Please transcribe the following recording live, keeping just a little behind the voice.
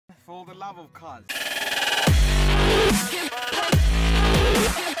for the love of cars.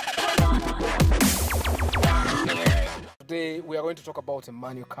 Today we are going to talk about a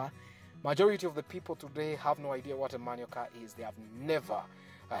manual car. Majority of the people today have no idea what a manual car is. They have never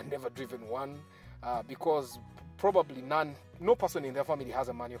driven one because probably no person in their family has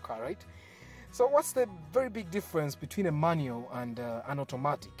a manual car, right? So what's the very big difference between a manual and an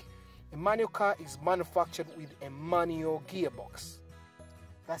automatic? A manual car is manufactured with a manual gearbox.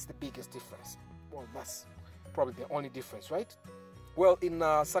 That's the biggest difference. Well, that's probably the only difference, right? Well, in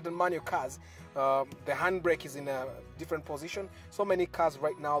certain manual cars, the handbrake is in a different position. So many cars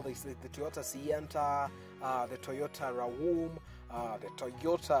right now, the Toyota Sienta, the Toyota Rawum, the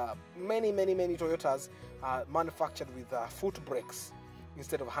Toyota, many Toyotas are manufactured with foot brakes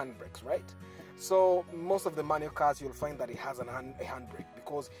instead of handbrakes, right? So most of the manual cars, you'll find that it has a handbrake,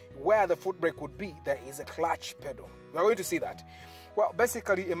 because where the foot brake would be, there is a clutch pedal. We're going to see that. Well,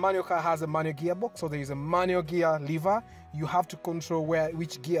 basically, a manual car has a manual gearbox, so there is a manual gear lever. You have to control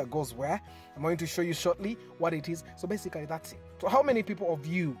which gear goes where. I'm going to show you shortly what it is. So basically, that's it. So how many people of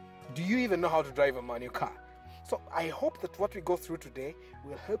you do you even know how to drive a manual car? So I hope that what we go through today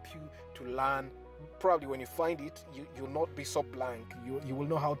will help you to learn. Probably when you find it, you'll not be so blank. You will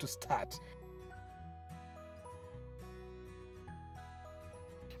know how to start.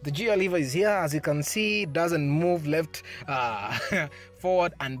 The gear lever is here. As you can see, it doesn't move left,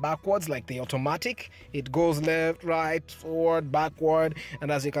 forward and backwards like the automatic. It goes left, right, forward, backward, and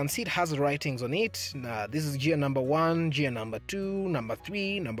as you can see, it has writings on it. This is gear number 1, gear number 2, number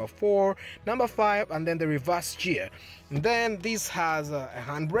 3, number 4, number 5, and then the reverse gear. And then this has a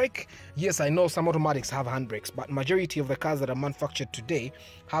handbrake. Yes, I know some automatics have handbrakes, but majority of the cars that are manufactured today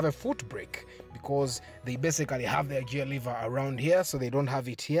have a foot brake, because they basically have their gear lever around here, so they don't have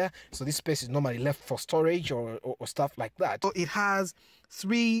it here. So this space is normally left for storage or stuff like that. So it has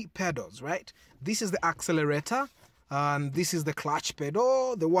 3 pedals, right? This is the accelerator, and this is the clutch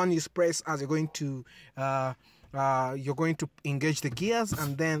pedal, the one you press as you're going to engage the gears,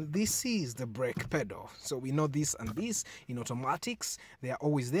 and then this is the brake pedal. So we know this and this in automatics, they are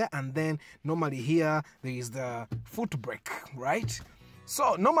always there. And then normally here there is the foot brake, right?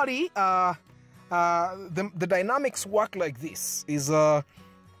 So normally the dynamics work like this. Is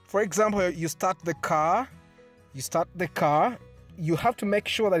for example, you start the car, you have to make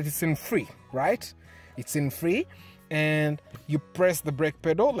sure that it's in free, right? It's in free, and you press the brake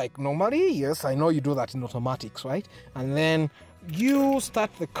pedal like normally. Yes, I know you do that in automatics, right? And then you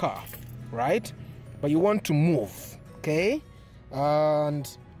start the car, right? But you want to move, okay? And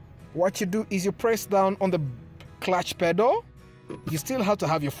what you do is you press down on the clutch pedal. You still have to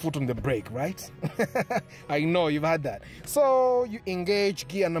have your foot on the brake, right? I know you've had that. So you engage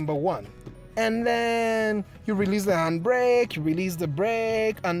gear number 1, and then you release the handbrake, you release the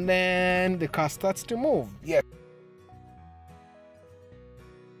brake, and then the car starts to move. Yeah.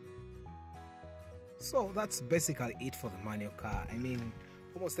 So that's basically it for the manual car. I mean,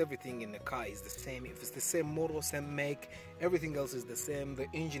 almost everything in the car is the same. If it's the same model, same make, everything else is the same. The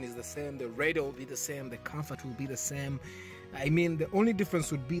engine is the same, the radio will be the same, the comfort will be the same. I mean, the only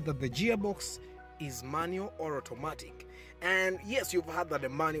difference would be that the gearbox is manual or automatic. And yes, you've heard that the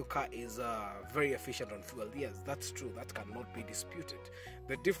manual car is very efficient on fuel. Yes, that's true. That cannot be disputed.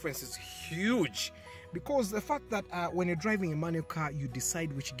 The difference is huge, because the fact that when you're driving a manual car, you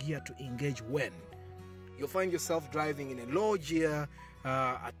decide which gear to engage when. You'll find yourself driving in a low gear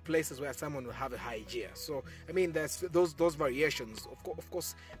at places where someone will have a high gear. So I mean, there's those variations. Of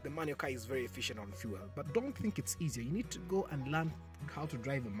course, the manual car is very efficient on fuel, but don't think it's easier. You need to go and learn how to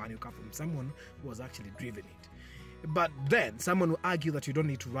drive a manual car from someone who has actually driven it. But then someone will argue that you don't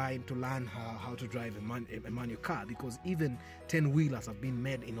need to learn how to drive a manual car, because even 10-wheelers have been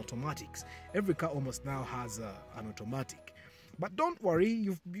made in automatics. Every car almost now has an automatic. But don't worry,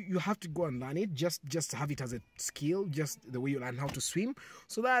 you have to go and learn it, just have it as a skill, just the way you learn how to swim,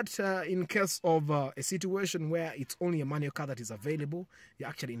 so that in case of a situation where it's only a manual car that is available, you're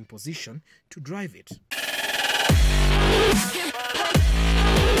actually in position to drive it.